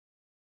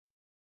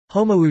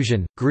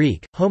Homoousion,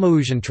 Greek,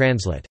 homoousion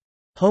translate.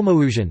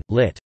 Homoousion,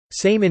 lit.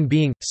 Same in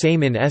being,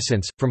 same in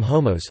essence, from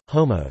homos,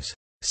 homos,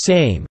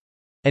 same,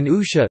 and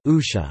ousia,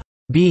 ousia,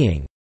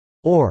 being,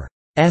 or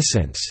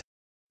essence,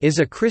 is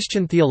a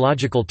Christian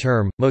theological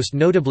term, most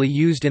notably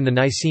used in the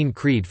Nicene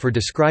Creed for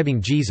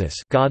describing Jesus,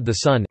 God the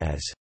Son,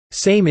 as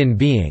same in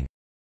being,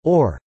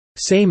 or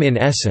same in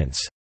essence,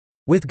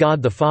 with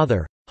God the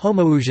Father.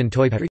 Homoousion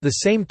toipa. The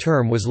same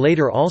term was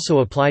later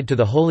also applied to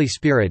the Holy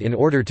Spirit in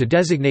order to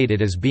designate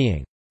it as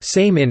being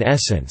same in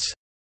essence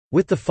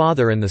with the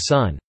Father and the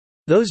Son.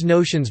 Those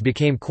notions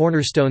became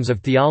cornerstones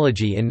of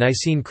theology in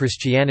Nicene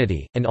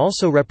Christianity, and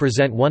also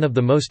represent one of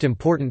the most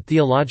important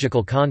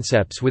theological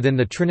concepts within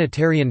the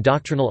Trinitarian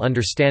doctrinal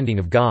understanding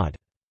of God.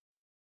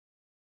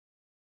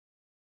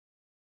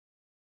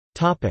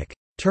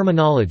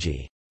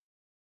 Terminology.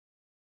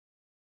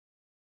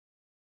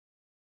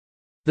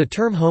 The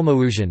term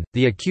homoousion,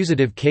 the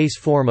accusative case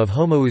form of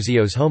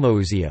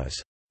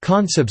homoousios,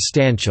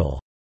 consubstantial,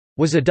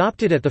 was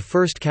adopted at the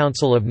First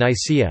Council of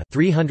Nicaea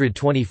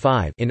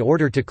 325 in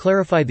order to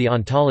clarify the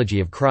ontology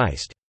of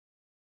Christ.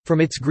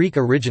 From its Greek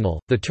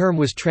original, the term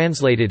was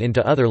translated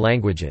into other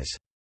languages.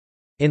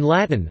 In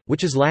Latin,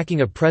 which is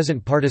lacking a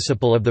present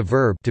participle of the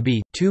verb to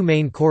be, two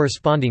main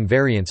corresponding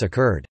variants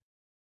occurred.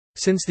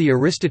 Since the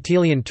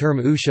Aristotelian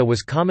term ousia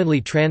was commonly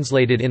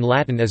translated in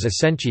Latin as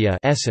essentia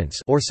essence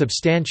or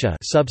substantia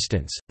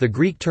substance, the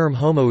Greek term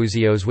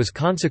homoousios was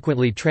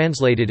consequently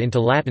translated into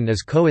Latin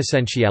as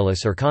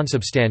coessentialis or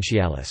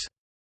consubstantialis.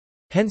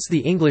 Hence the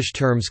English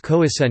terms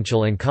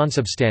coessential and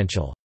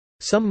consubstantial.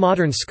 Some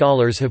modern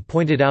scholars have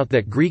pointed out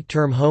that Greek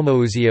term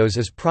homoousios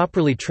is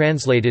properly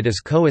translated as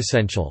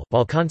coessential,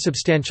 while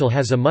consubstantial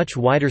has a much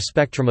wider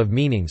spectrum of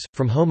meanings.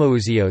 From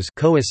homoousios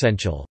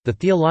coessential, the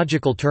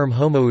theological term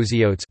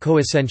homoousiotes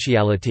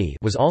coessentiality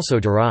was also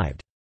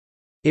derived.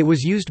 It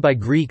was used by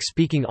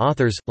Greek-speaking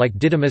authors, like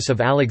Didymus of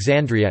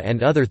Alexandria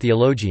and other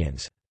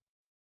theologians.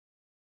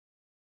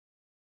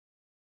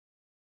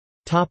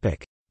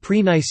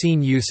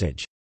 Pre-Nicene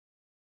usage.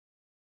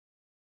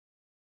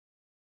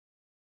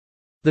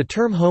 The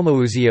term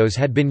homoousios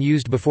had been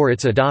used before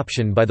its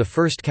adoption by the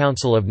First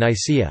Council of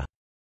Nicaea.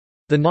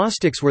 The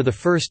Gnostics were the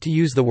first to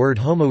use the word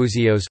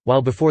homoousios,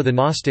 while before the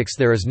Gnostics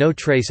there is no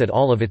trace at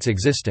all of its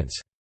existence.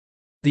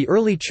 The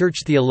early church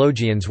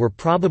theologians were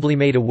probably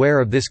made aware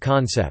of this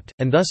concept,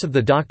 and thus of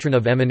the doctrine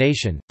of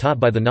emanation, taught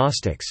by the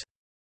Gnostics.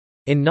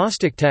 In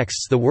Gnostic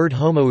texts the word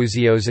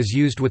homoousios is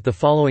used with the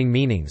following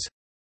meanings: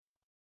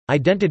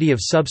 identity of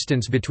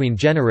substance between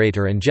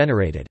generator and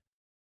generated.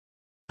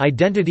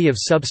 Identity of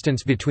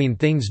substance between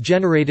things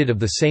generated of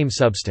the same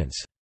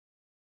substance.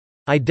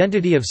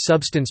 Identity of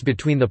substance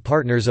between the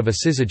partners of a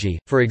syzygy,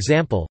 for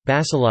example,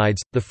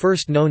 Basilides, the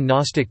first known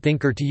Gnostic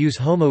thinker to use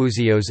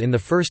homoousios in the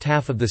first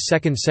half of the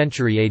 2nd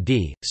century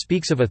AD,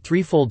 speaks of a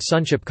threefold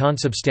sonship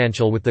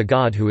consubstantial with the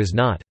God who is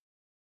not.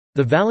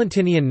 The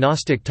Valentinian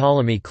Gnostic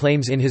Ptolemy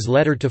claims in his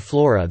letter to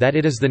Flora that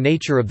it is the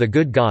nature of the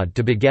good God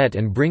to beget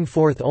and bring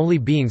forth only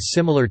beings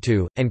similar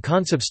to, and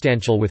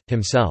consubstantial with,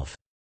 himself.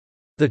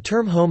 The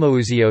term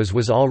homoousios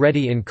was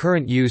already in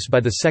current use by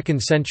the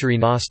 2nd century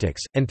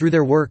Gnostics, and through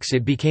their works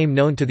it became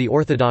known to the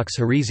Orthodox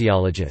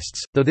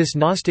heresiologists, though this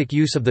Gnostic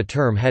use of the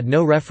term had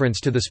no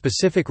reference to the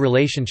specific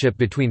relationship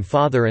between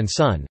Father and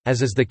Son,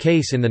 as is the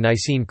case in the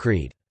Nicene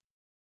Creed.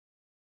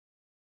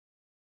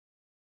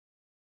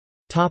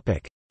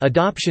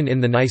 Adoption in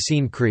the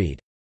Nicene Creed.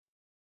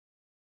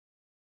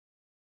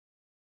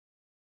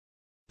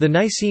 The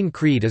Nicene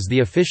Creed is the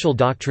official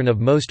doctrine of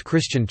most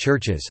Christian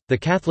churches, the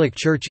Catholic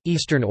Church,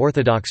 Eastern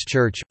Orthodox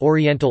Church,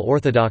 Oriental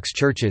Orthodox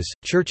Churches,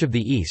 Church of the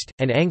East,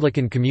 and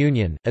Anglican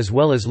Communion, as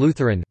well as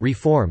Lutheran,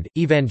 Reformed,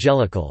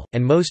 Evangelical,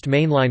 and most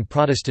mainline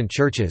Protestant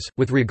churches,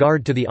 with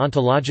regard to the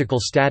ontological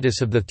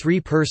status of the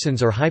three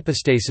persons or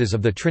hypostases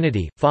of the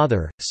Trinity,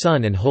 Father,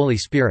 Son and Holy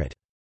Spirit.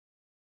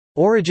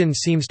 Origen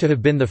seems to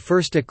have been the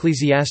first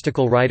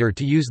ecclesiastical writer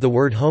to use the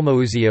word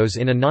homoousios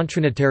in a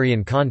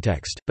non-Trinitarian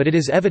context, but it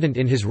is evident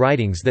in his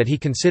writings that he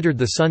considered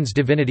the Son's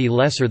divinity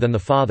lesser than the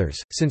Father's,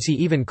 since he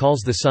even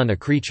calls the Son a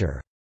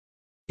creature.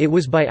 It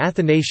was by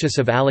Athanasius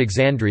of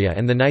Alexandria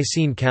and the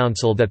Nicene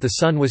Council that the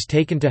Son was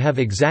taken to have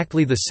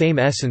exactly the same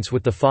essence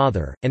with the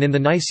Father, and in the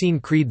Nicene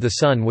Creed the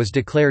Son was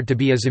declared to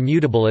be as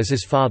immutable as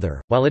his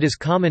Father. While it is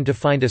common to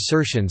find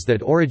assertions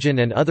that Origen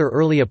and other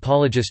early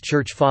apologist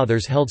church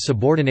fathers held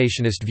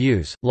subordinationist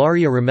views,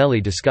 Laria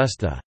Ramelli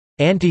discussed the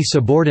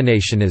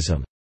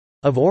anti-subordinationism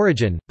of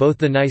Origen. Both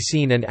the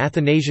Nicene and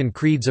Athanasian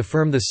creeds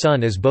affirm the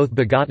Son as both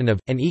begotten of,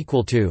 and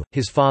equal to,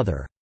 his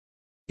Father.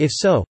 If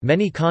so,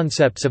 many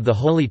concepts of the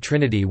Holy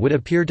Trinity would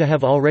appear to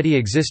have already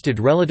existed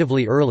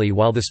relatively early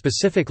while the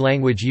specific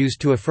language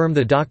used to affirm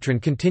the doctrine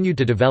continued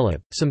to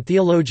develop. Some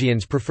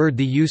theologians preferred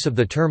the use of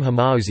the term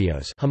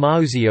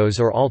homoousios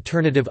or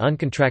alternative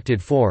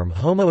uncontracted form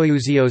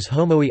homoousios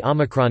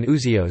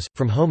ousios,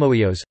 from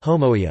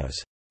homoios,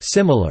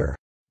 similar,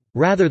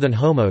 rather than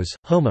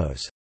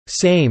homos,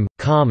 same,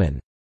 common.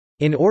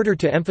 in order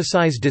to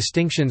emphasize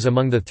distinctions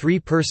among the three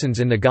persons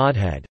in the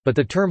Godhead, but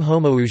the term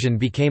Homoousion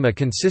became a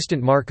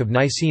consistent mark of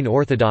Nicene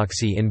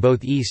orthodoxy in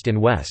both East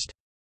and West.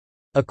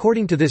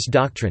 According to this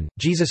doctrine,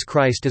 Jesus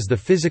Christ is the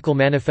physical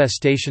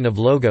manifestation of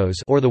Logos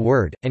or the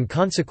Word, and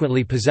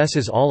consequently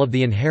possesses all of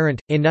the inherent,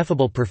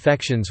 ineffable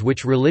perfections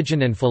which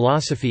religion and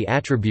philosophy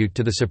attribute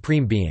to the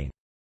Supreme Being.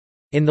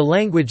 In the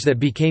language that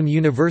became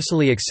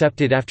universally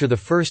accepted after the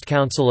First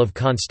Council of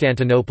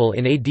Constantinople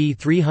in AD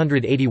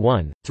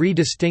 381, three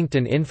distinct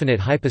and infinite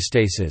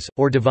hypostases,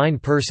 or divine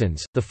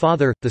persons, the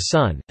Father, the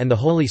Son, and the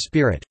Holy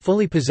Spirit,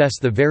 fully possess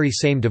the very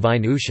same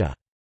divine ousia.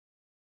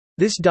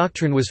 This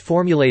doctrine was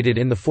formulated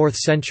in the 4th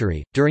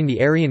century, during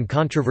the Arian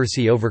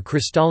controversy over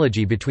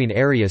Christology between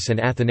Arius and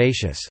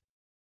Athanasius.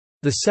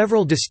 The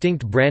several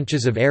distinct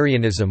branches of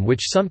Arianism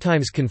which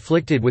sometimes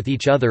conflicted with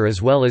each other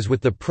as well as with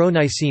the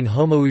pro-Nicene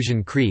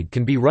Homoousion creed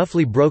can be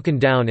roughly broken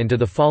down into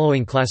the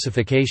following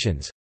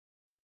classifications.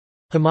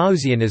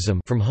 Homoousionism,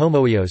 from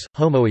homoios,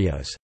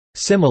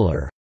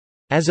 similar,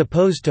 as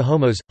opposed to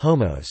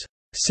homos,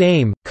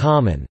 same,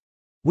 common,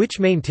 which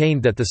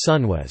maintained that the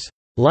Son was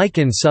like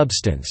in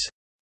substance,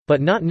 but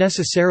not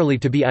necessarily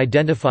to be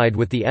identified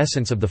with the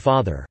essence of the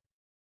Father.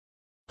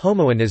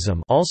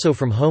 Homoousionism, also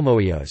from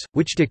homoios,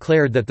 which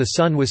declared that the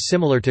Son was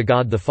similar to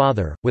God the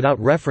Father, without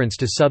reference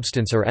to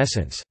substance or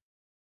essence.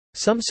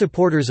 Some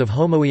supporters of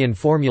Homoousion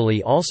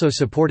formulae also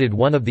supported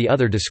one of the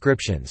other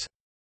descriptions.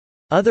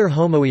 Other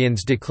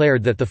Homoousians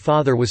declared that the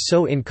Father was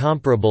so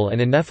incomparable and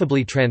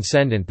ineffably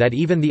transcendent that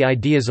even the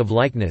ideas of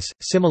likeness,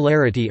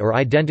 similarity or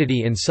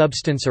identity in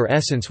substance or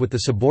essence with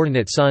the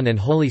subordinate Son and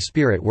Holy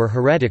Spirit were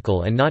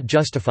heretical and not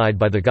justified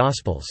by the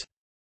Gospels.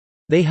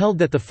 They held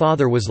that the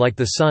Father was like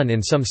the Son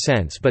in some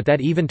sense but that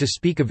even to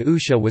speak of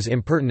ousia was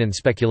impertinent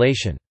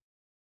speculation.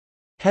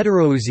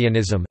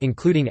 Heteroousionism,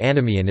 including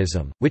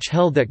Anomianism, which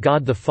held that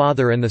God the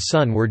Father and the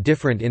Son were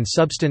different in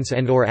substance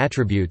and/or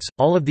attributes.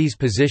 All of these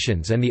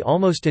positions and the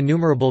almost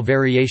innumerable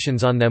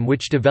variations on them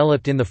which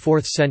developed in the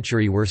 4th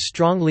century were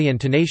strongly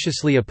and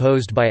tenaciously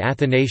opposed by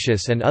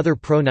Athanasius and other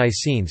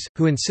pro-Nicenes,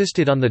 who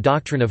insisted on the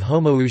doctrine of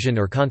homoousion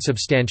or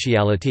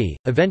consubstantiality,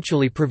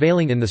 eventually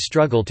prevailing in the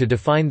struggle to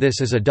define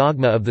this as a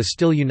dogma of the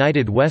still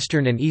united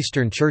Western and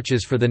Eastern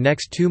churches for the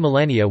next 2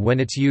 millennia when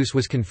its use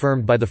was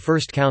confirmed by the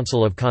First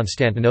Council of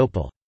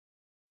Constantinople.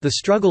 The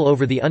struggle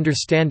over the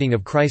understanding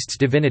of Christ's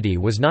divinity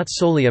was not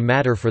solely a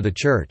matter for the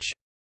Church.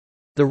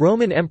 The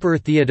Roman Emperor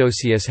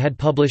Theodosius had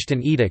published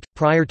an edict,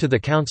 prior to the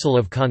Council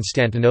of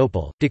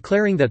Constantinople,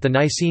 declaring that the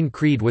Nicene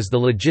Creed was the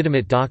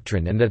legitimate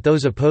doctrine and that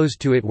those opposed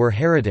to it were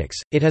heretics.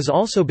 It has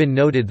also been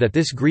noted that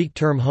this Greek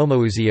term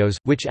homoousios,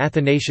 which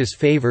Athanasius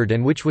favored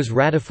and which was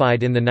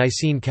ratified in the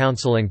Nicene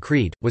Council and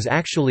Creed, was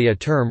actually a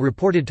term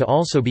reported to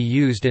also be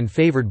used and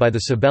favored by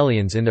the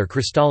Sabellians in their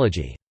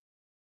Christology.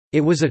 It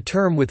was a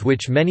term with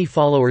which many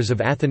followers of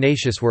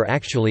Athanasius were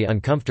actually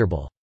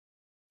uncomfortable.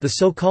 The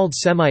so-called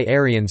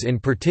semi-Arians in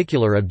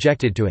particular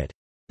objected to it.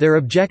 Their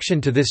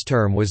objection to this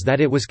term was that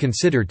it was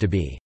considered to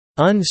be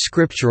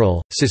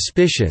unscriptural,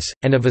 suspicious,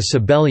 and of a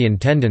Sabellian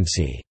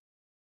tendency.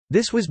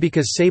 This was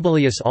because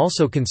Sabellius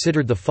also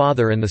considered the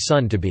Father and the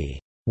Son to be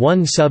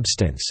one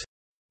substance,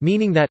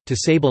 meaning that, to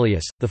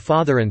Sabellius, the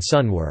Father and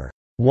Son were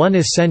one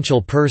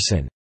essential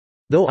person,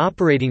 though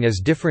operating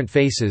as different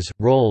faces,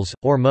 roles,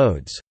 or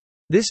modes.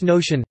 This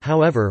notion,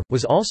 however,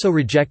 was also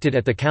rejected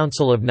at the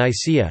Council of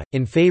Nicaea,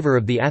 in favor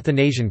of the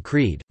Athanasian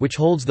Creed, which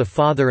holds the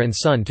Father and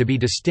Son to be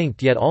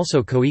distinct yet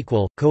also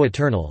co-equal,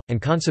 co-eternal,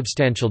 and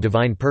consubstantial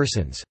divine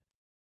persons.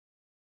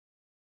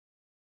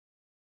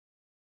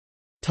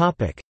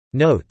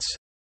 Notes.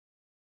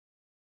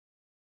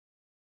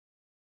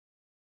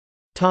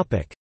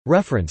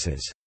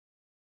 References.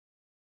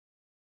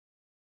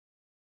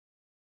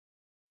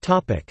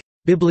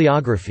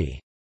 Bibliography.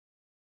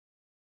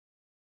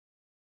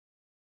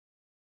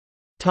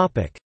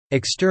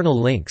 External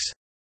links.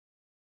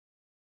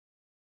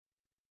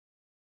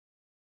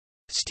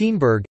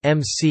 Steenberg,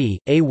 M.C.,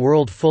 A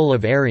World Full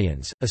of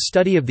Arians, A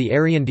Study of the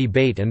Arian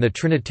Debate and the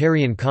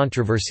Trinitarian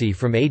Controversy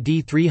from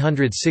AD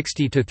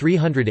 360 to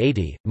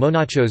 380,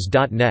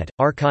 monachos.net,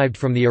 archived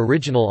from the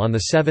original on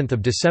 7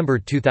 December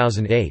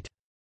 2008.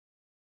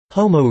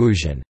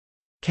 Homoousion.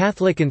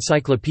 Catholic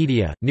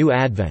Encyclopedia, New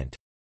Advent.